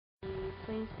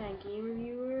flamesfan game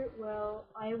reviewer. Well,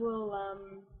 I will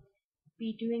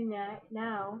be doing that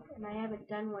now, and I haven't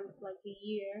done one for like a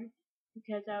year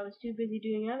because I was too busy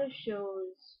doing other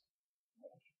shows,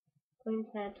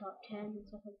 flamesfan top 10 and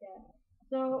stuff like that.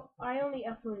 So I only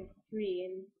uploaded 3,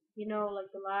 and you know,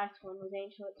 like the last one was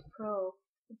NHL Pro.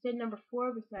 It said number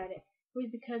 4 beside it. It was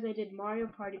because I did Mario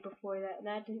Party before that, and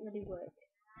that didn't really work.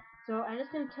 So I'm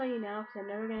just gonna tell you now, because I'm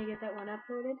never gonna get that one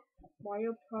uploaded.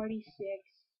 Mario Party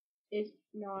 6 is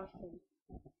awesome.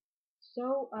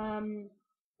 So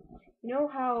you know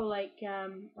how I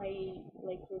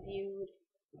reviewed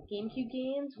GameCube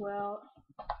games? Well,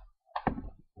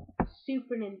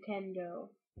 Super Nintendo,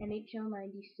 NHL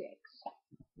 96.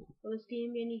 Will this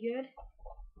game be any good?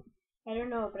 I don't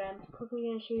know, but I'm quickly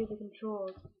gonna show you the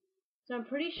controls. So I'm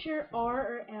pretty sure R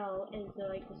or L is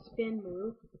the spin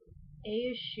move. A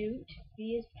is shoot,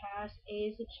 B is pass, A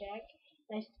is a check,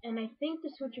 and I think to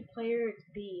switch a player it's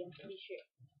B. I'm pretty sure.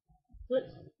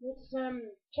 Let's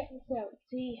check this out.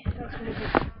 See how it's gonna be.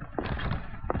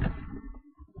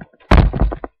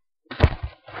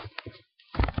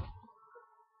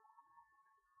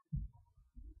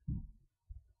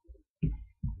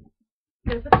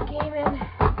 Gonna put the game in.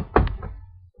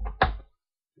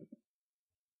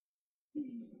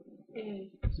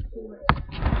 A sport.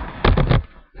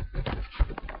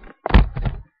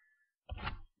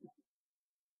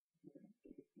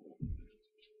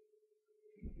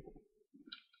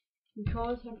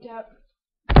 Controls hooked up.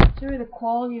 Sorry, the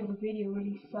quality of the video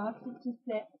really sucks. It's just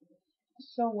that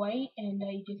it's so white, and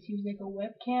I just use like a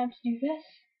webcam to do this.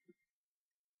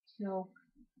 So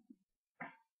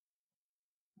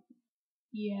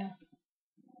yeah,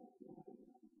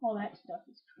 all that stuff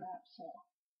is crap. So.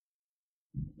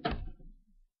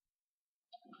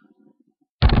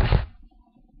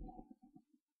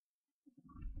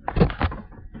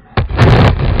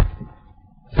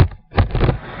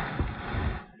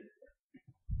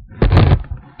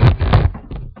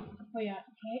 Oh yeah,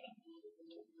 okay.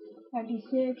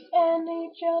 96,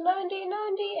 NHL 90,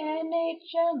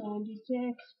 NHL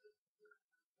 96.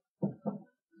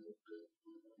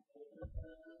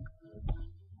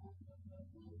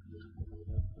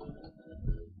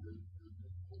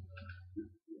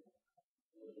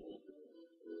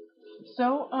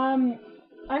 So, I'm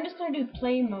just gonna do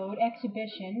play mode,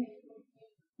 exhibition.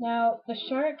 Now, the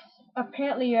Sharks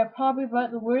apparently are probably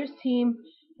about the worst team,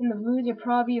 and the Blues are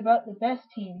probably about the best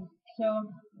team.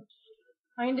 So,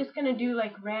 I'm just gonna do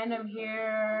like random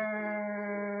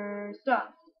here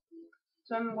stuff.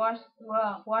 So I'm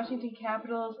Washington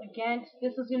Capitals against.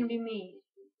 This is gonna be me.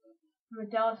 I'm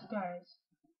the Dallas Stars,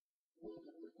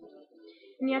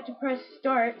 and you have to press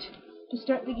start to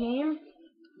start the game,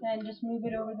 and just move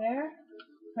it over there.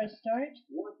 Press start.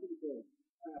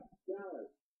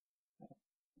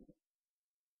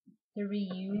 The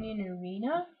Reunion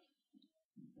Arena?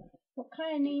 What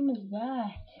kind of name is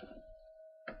that?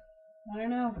 I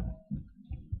don't know.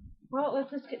 Well,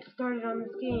 let's just get started on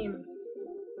this game.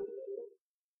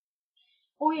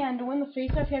 Oh yeah, and to win the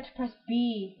face-off you have to press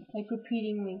B, like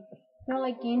repeatedly. Not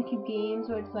like GameCube games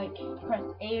where it's like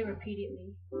press A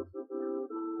repeatedly.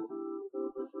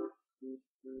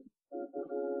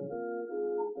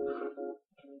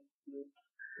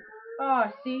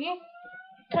 Oh, see?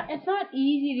 It's not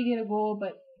easy to get a goal,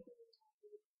 but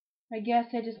I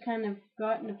guess I just kind of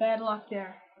got into bad luck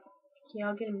there. Okay,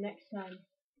 I'll get him next time.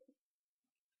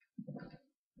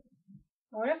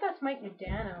 I wonder if that's Mike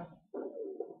Modano.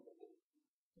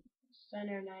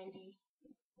 Center 90.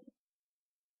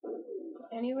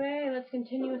 Anyway, let's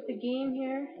continue with the game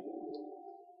here.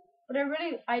 But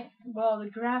the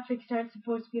graphics aren't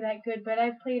supposed to be that good, but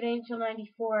I've played NHL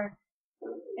 94,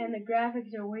 and the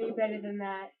graphics are way better than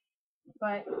that.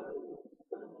 But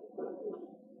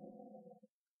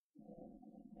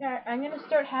yeah, I'm gonna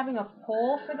start having a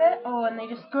poll for this. Oh, and they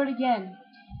just scored again.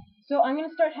 So I'm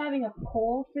gonna start having a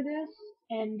poll for this,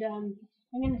 and I'm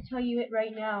gonna tell you it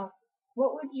right now.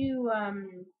 What would you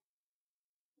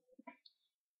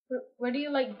what do you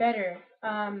like better?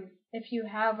 If you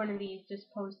have one of these, just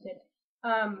post it.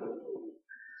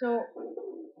 So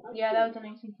yeah, that was a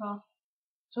nice call.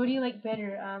 So what do you like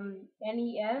better,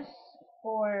 NES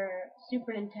or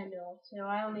Super Nintendo? So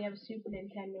I only have a Super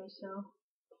Nintendo, so.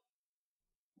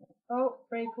 Oh,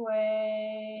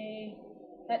 breakaway.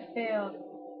 That failed.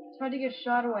 It's hard to get a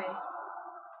shot away.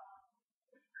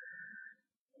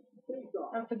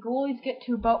 Now if the goalies get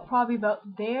to probably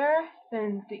about there,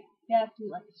 then they have to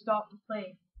like stop the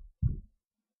play.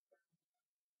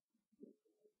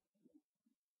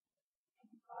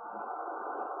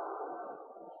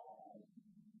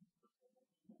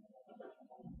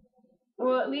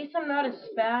 Well, at least I'm not as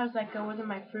spaz like I was in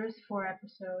my first 4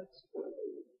 episodes.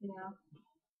 You know.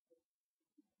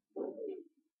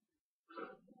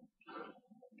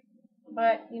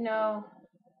 But you know,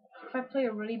 if I play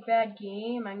a really bad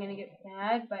game, I'm gonna get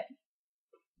mad. But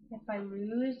if I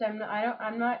lose, I'm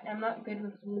not good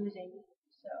with losing.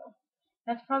 So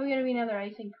that's probably gonna be another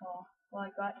icing call. Well, I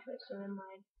got to it, so never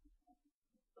mind.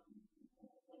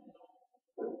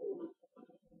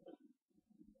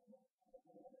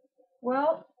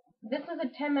 Well, this is a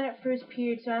 10-minute first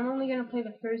period, so I'm only gonna play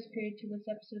the first period till this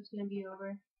episode's gonna be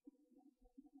over.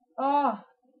 Oh,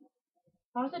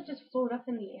 how does it just float up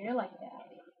in the air like that?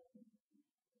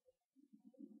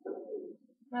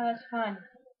 Oh, that's fun.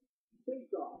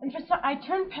 And for some, I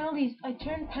turned penalties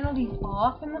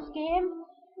off in this game,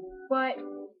 but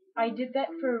I did that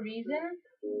for a reason.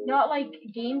 Not like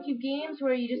GameCube games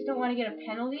where you just don't want to get a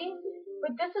penalty,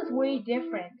 but this is way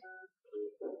different.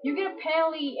 You get a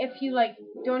penalty if you like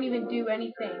don't even do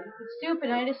anything. It's stupid.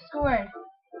 I just scored.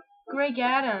 Greg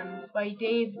Adams by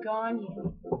Dave Gagne.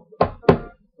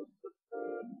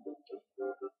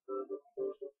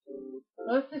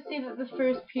 Let's just say that the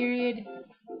first period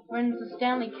wins the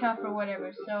Stanley Cup or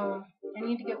whatever. So I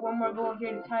need to get one more goal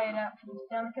here to tie it up for the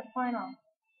Stanley Cup final.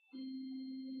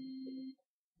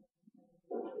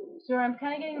 So I'm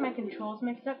kind of getting my controls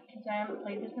mixed up because I haven't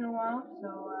played this in a while.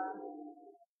 So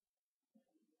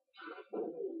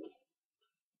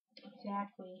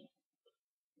exactly.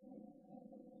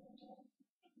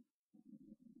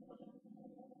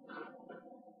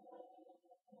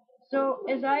 So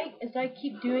as I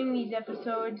keep doing these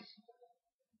episodes,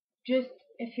 just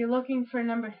if you're looking for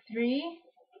number 3,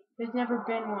 there's never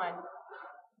been one.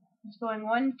 It's going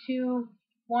 1, 2,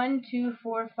 1, 2,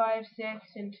 4, 5,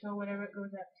 6 until whatever it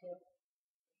goes up to.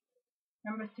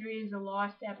 Number 3 is a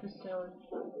lost episode.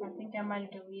 I think I might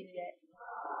have deleted it.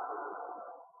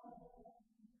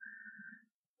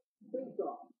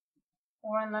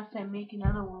 Or unless I make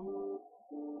another one.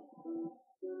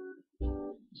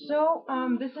 So,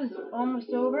 this is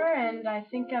almost over, and I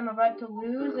think I'm about to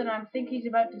lose, and I think he's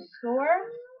about to score.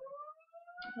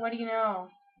 What do you know?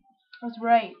 I was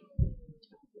right.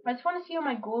 I just want to see how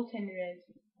my goaltender is.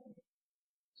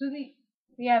 So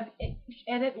we have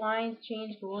edit lines,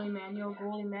 change goalie manual,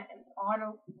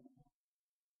 auto.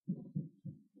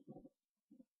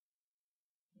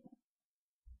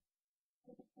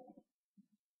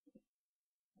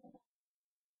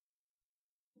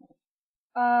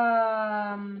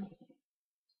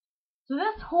 So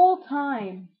this whole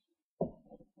time,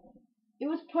 it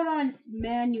was put on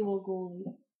manual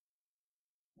goalie.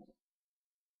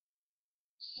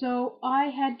 So I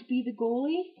had to be the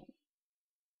goalie.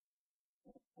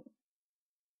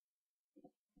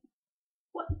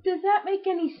 What, does that make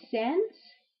any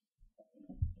sense?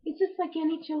 It's just like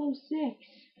NHL 06.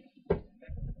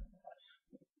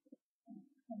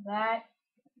 That.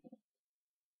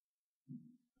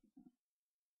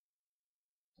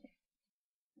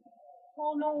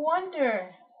 Oh, no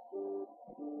wonder.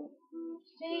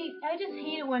 See, I just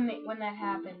hate it when that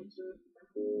happens.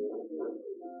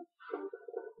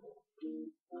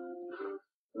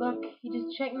 Look, he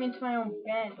just checked me into my own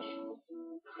bench.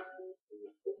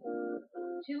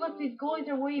 See, look, these goalies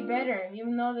are way better,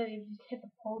 even though they just hit the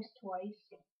post twice.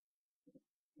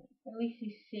 At least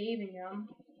he's saving them,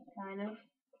 kind of.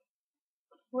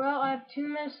 Well, I have 2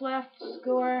 minutes left to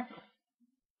score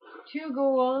 2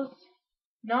 goals.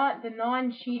 Not the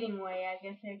non-cheating way, I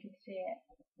guess I could say it.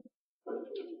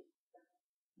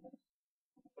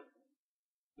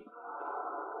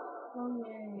 Oh,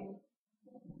 yay.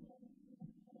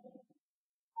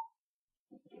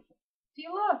 See,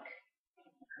 look!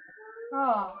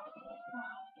 Oh.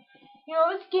 You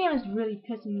know, this game is really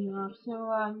pissing me off, so,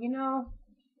 you know,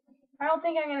 I don't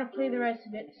think I'm gonna play the rest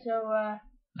of it, so,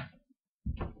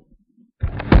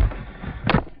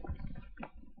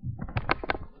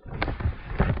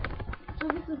 so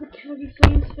this is a Calgary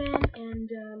Flames fan, and,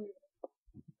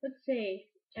 let's say,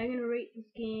 I'm gonna rate this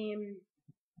game,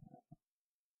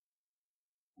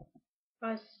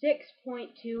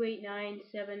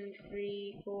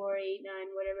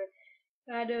 6.28973489, whatever,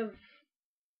 out of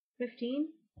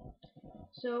 15.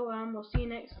 So, we'll see you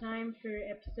next time for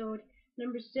episode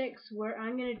number 6, where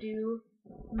I'm gonna do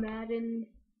Madden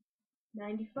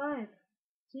 95.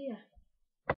 See ya.